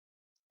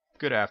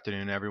Good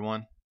afternoon,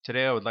 everyone.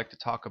 Today I would like to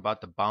talk about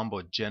the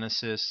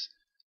Bombogenesis,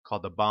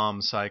 called the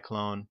bomb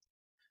cyclone,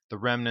 the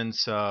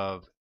remnants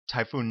of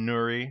Typhoon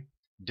Nuri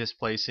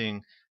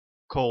displacing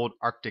cold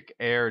Arctic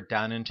air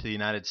down into the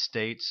United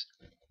States,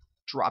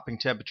 dropping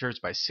temperatures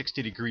by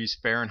 60 degrees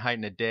Fahrenheit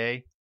in a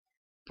day,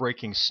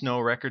 breaking snow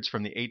records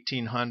from the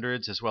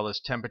 1800s as well as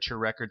temperature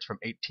records from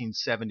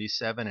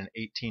 1877 and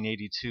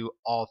 1882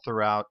 all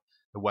throughout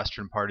the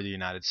western part of the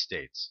United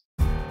States.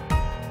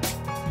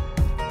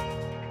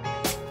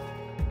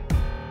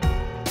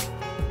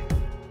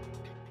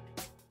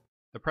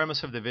 The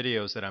premise of the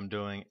videos that I'm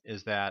doing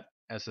is that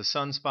as the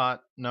sunspot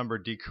number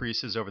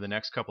decreases over the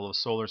next couple of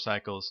solar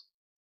cycles,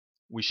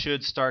 we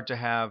should start to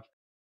have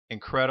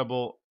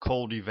incredible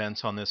cold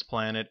events on this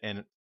planet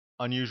and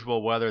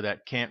unusual weather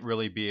that can't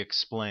really be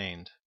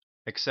explained,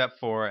 except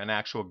for an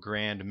actual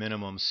grand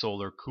minimum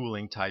solar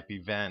cooling type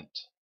event.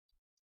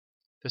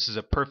 This is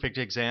a perfect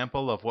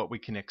example of what we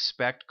can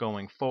expect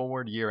going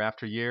forward year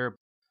after year.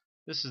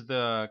 This is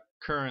the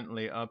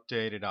currently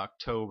updated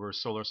October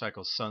solar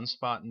cycle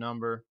sunspot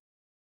number.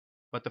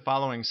 But the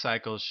following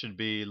cycles should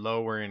be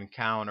lower in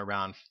count,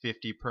 around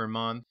 50 per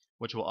month,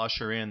 which will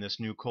usher in this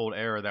new cold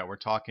era that we're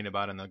talking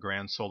about in the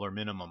grand solar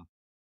minimum.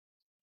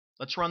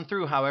 Let's run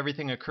through how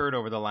everything occurred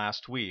over the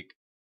last week.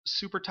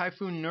 Super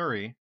Typhoon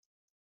Nuri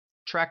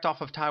tracked off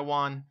of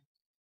Taiwan,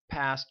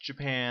 past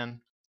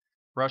Japan,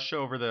 brushed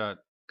over the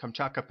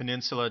Kamchatka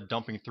Peninsula,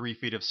 dumping 3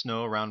 feet of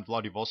snow around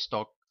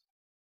Vladivostok,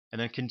 and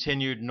then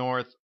continued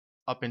north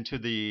up into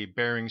the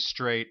Bering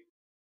Strait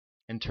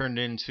and turned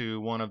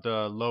into one of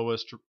the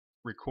lowest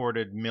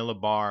recorded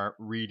millibar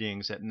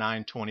readings at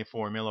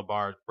 924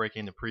 millibars,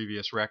 breaking the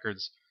previous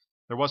records.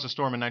 There was a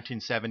storm in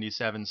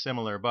 1977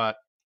 similar, but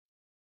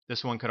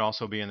this one could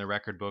also be in the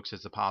record books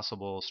as the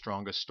possible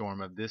strongest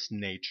storm of this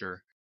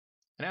nature.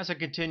 And as it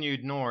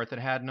continued north, it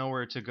had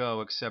nowhere to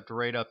go except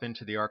right up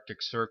into the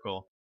Arctic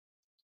Circle.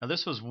 Now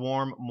this was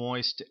warm,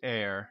 moist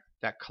air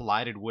that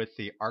collided with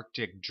the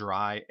Arctic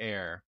dry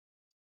air.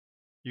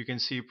 You can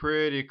see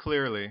pretty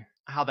clearly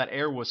how that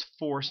air was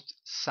forced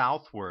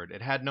southward.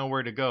 It had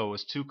nowhere to go. It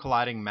was two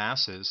colliding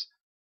masses.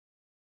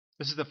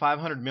 This is the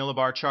 500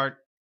 millibar chart.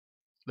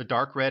 The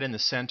dark red in the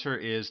center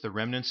is the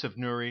remnants of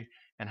Nuri,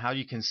 and how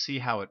you can see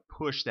how it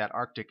pushed that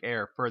Arctic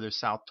air further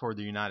south toward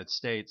the United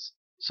States.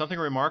 Something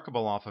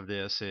remarkable off of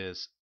this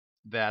is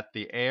that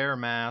the air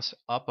mass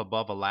up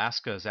above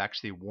Alaska is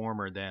actually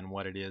warmer than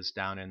what it is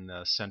down in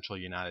the central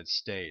United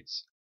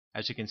States.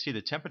 As you can see,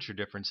 the temperature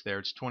difference there,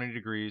 it's 20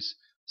 degrees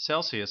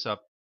Celsius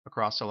up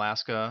across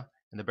Alaska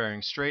in the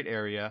Bering Strait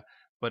area,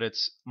 but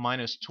it's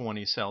minus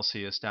 20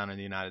 Celsius down in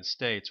the United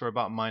States, or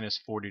about minus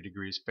 40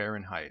 degrees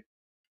Fahrenheit.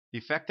 The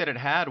effect that it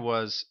had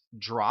was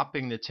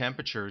dropping the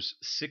temperatures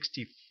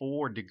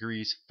 64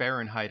 degrees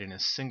Fahrenheit in a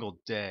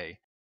single day.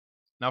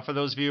 Now, for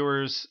those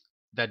viewers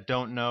that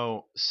don't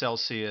know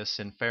Celsius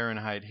and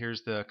Fahrenheit,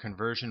 here's the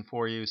conversion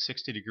for you.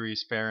 60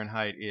 degrees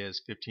Fahrenheit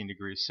is 15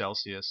 degrees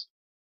Celsius.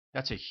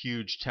 That's a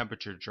huge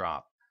temperature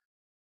drop.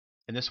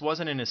 And this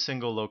wasn't in a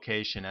single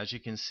location. As you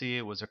can see,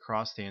 it was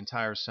across the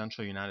entire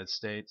central United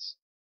States.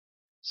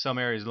 Some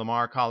areas,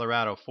 Lamar,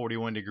 Colorado,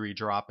 41 degree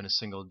drop in a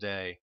single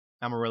day.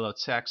 Amarillo,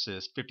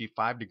 Texas,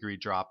 55 degree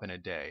drop in a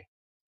day.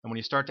 And when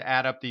you start to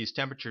add up these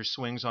temperature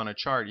swings on a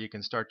chart, you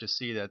can start to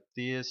see that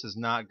this is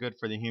not good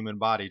for the human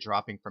body,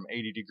 dropping from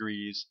 80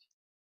 degrees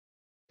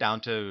down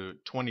to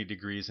 20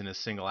 degrees in a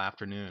single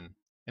afternoon.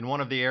 And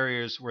one of the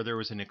areas where there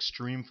was an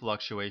extreme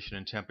fluctuation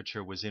in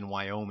temperature was in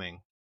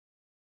Wyoming.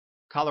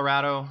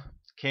 Colorado,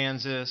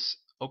 Kansas,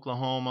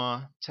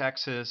 Oklahoma,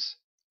 Texas,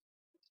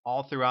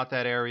 all throughout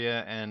that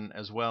area, and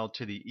as well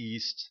to the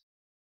east.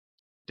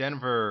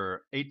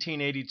 Denver,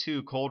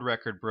 1882 cold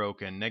record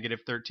broken, negative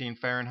 13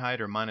 Fahrenheit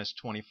or minus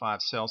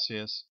 25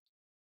 Celsius.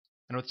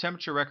 And with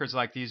temperature records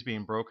like these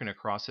being broken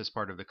across this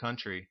part of the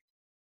country,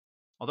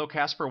 although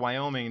Casper,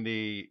 Wyoming,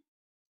 the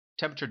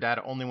temperature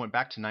data only went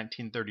back to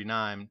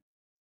 1939,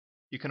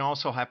 you can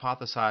also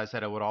hypothesize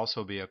that it would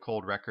also be a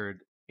cold record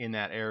in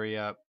that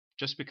area,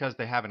 just because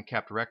they haven't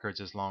kept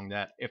records as long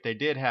that if they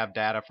did have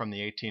data from the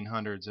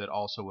 1800s, it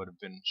also would have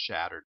been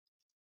shattered.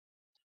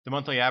 The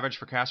monthly average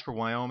for Casper,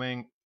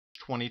 Wyoming,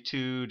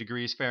 22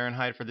 degrees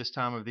Fahrenheit for this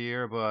time of the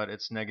year, but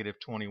it's negative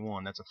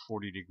 21. That's a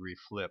 40 degree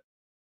flip.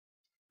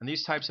 And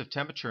these types of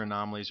temperature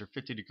anomalies are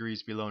 50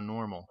 degrees below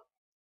normal.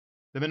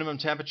 The minimum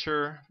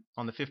temperature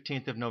on the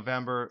 15th of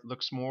November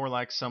looks more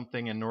like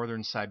something in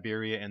northern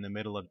Siberia in the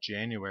middle of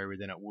January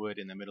than it would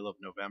in the middle of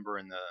November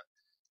in the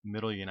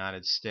middle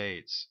United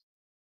States.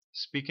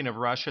 Speaking of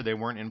Russia, they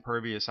weren't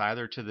impervious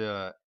either to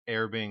the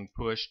air being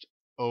pushed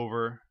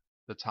over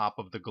the top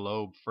of the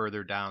globe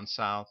further down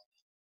south.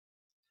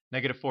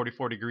 Negative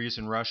 44 degrees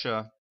in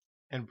Russia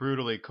and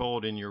brutally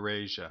cold in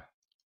Eurasia.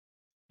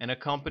 And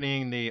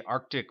accompanying the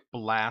Arctic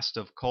blast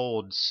of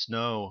cold,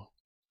 snow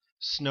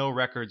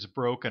records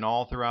broken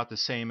all throughout the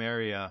same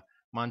area.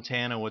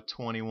 Montana with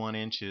 21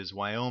 inches,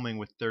 Wyoming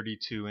with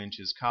 32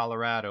 inches,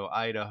 Colorado,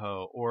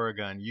 Idaho,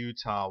 Oregon,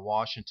 Utah,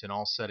 Washington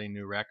all setting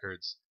new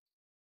records.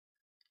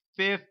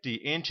 50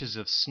 inches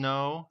of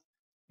snow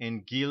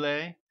in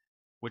Gile,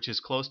 which is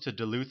close to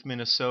Duluth,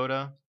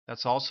 Minnesota.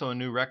 That's also a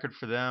new record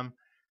for them.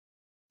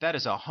 That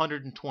is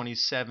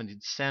 127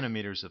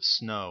 centimeters of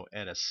snow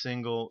at a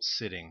single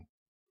sitting.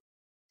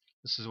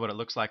 This is what it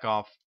looks like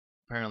off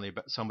apparently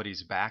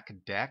somebody's back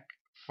deck.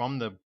 From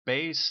the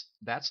base,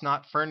 that's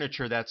not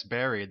furniture that's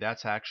buried.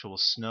 That's actual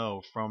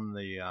snow from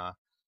the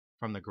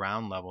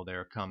ground level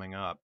there coming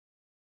up.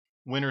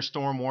 Winter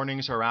storm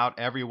warnings are out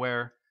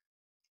everywhere,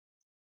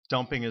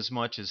 dumping as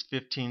much as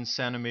 15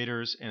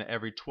 centimeters in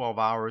every 12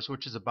 hours,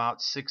 which is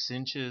about 6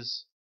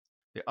 inches.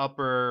 The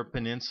upper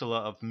peninsula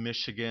of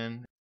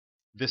Michigan.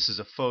 This is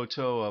a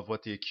photo of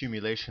what the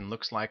accumulation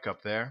looks like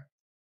up there.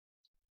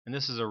 And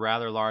this is a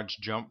rather large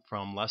jump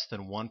from less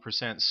than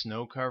 1%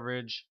 snow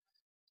coverage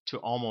to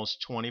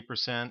almost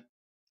 20%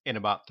 in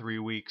about 3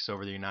 weeks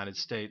over the United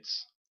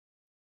States.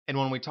 And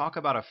when we talk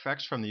about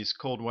effects from these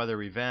cold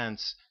weather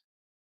events,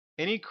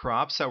 any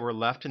crops that were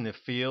left in the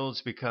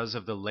fields because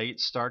of the late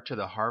start to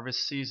the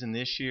harvest season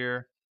this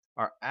year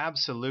are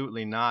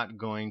absolutely not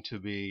going to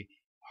be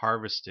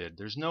harvested.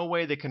 There's no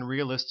way they can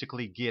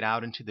realistically get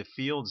out into the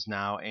fields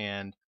now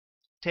and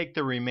take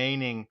the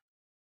remaining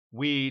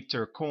wheat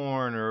or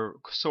corn or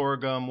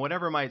sorghum,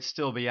 whatever might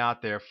still be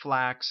out there,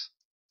 flax.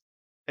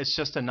 It's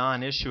just a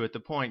non-issue at the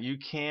point. You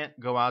can't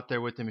go out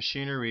there with the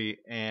machinery,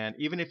 and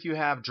even if you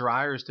have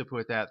dryers to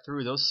put that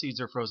through, those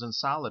seeds are frozen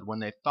solid. When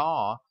they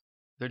thaw,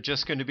 they're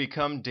just going to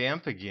become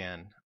damp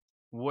again.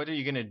 What are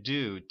you going to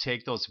do?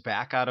 Take those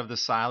back out of the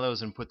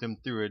silos and put them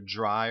through a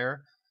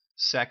dryer?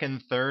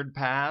 Second, third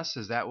pass?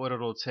 Is that what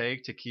it'll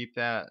take to keep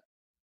that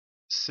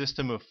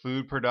system of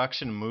food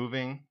production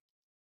moving?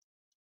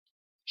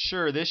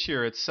 Sure, this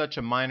year it's such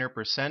a minor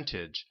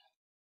percentage,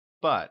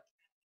 but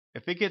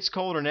if it gets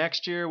colder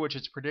next year, which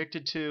it's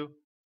predicted to,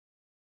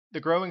 the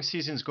growing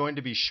season is going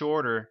to be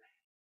shorter,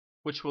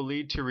 which will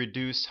lead to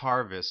reduced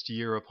harvest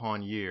year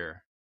upon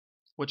year,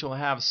 which will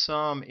have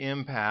some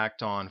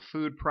impact on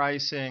food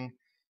pricing,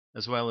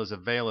 as well as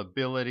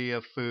availability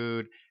of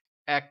food,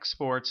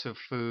 exports of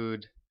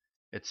food,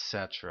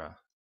 etc.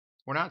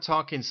 We're not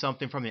talking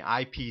something from the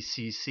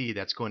IPCC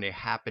that's going to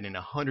happen in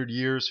 100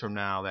 years from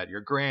now that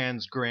your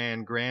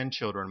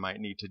grandchildren might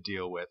need to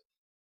deal with.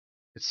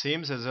 It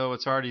seems as though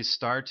it's already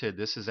started.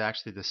 This is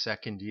actually the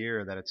second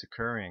year that it's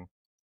occurring.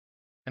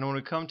 And when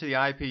we come to the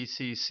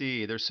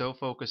IPCC, they're so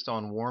focused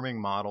on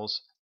warming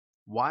models.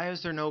 Why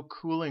is there no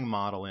cooling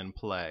model in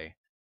play?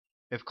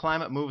 If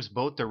climate moves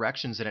both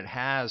directions, and it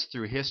has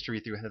through history,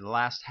 through the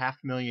last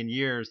 500,000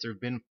 years, there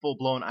have been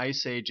full-blown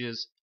ice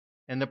ages,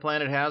 and the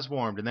planet has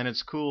warmed, and then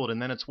it's cooled, and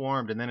then it's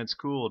warmed, and then it's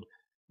cooled.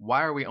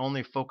 Why are we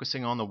only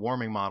focusing on the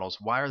warming models?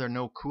 Why are there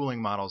no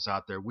cooling models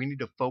out there? We need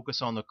to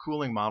focus on the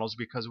cooling models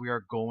because we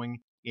are going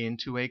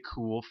into a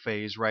cool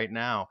phase right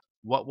now.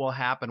 What will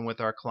happen with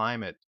our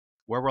climate?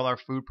 Where will our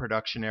food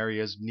production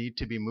areas need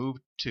to be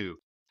moved to?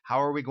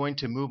 How are we going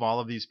to move all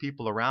of these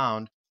people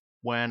around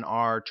when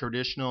our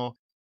traditional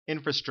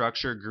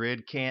infrastructure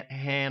grid can't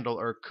handle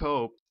or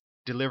cope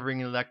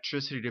delivering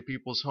electricity to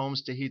people's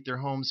homes to heat their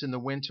homes in the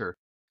winter,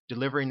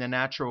 delivering the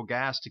natural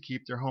gas to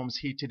keep their homes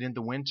heated in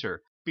the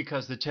winter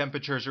because the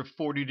temperatures are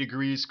 40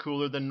 degrees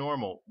cooler than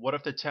normal? What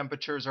if the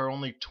temperatures are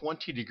only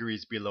 20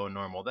 degrees below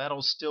normal?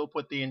 That'll still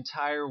put the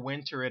entire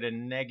winter at a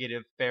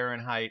negative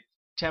Fahrenheit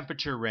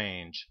temperature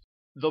range.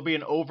 There'll be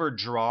an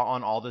overdraw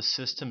on all the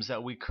systems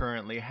that we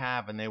currently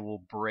have, and they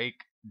will break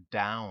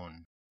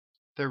down.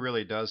 There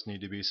really does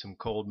need to be some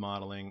cold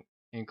modeling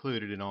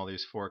included in all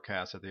these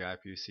forecasts that the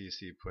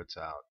IPCC puts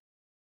out.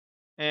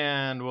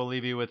 And we'll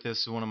leave you with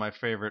this, one of my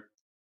favorite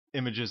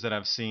images that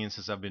I've seen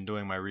since I've been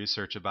doing my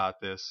research about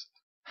this.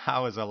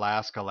 How is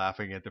Alaska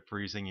laughing at the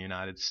freezing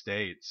United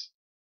States?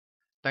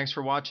 Thanks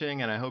for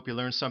watching, and I hope you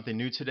learned something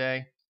new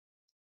today.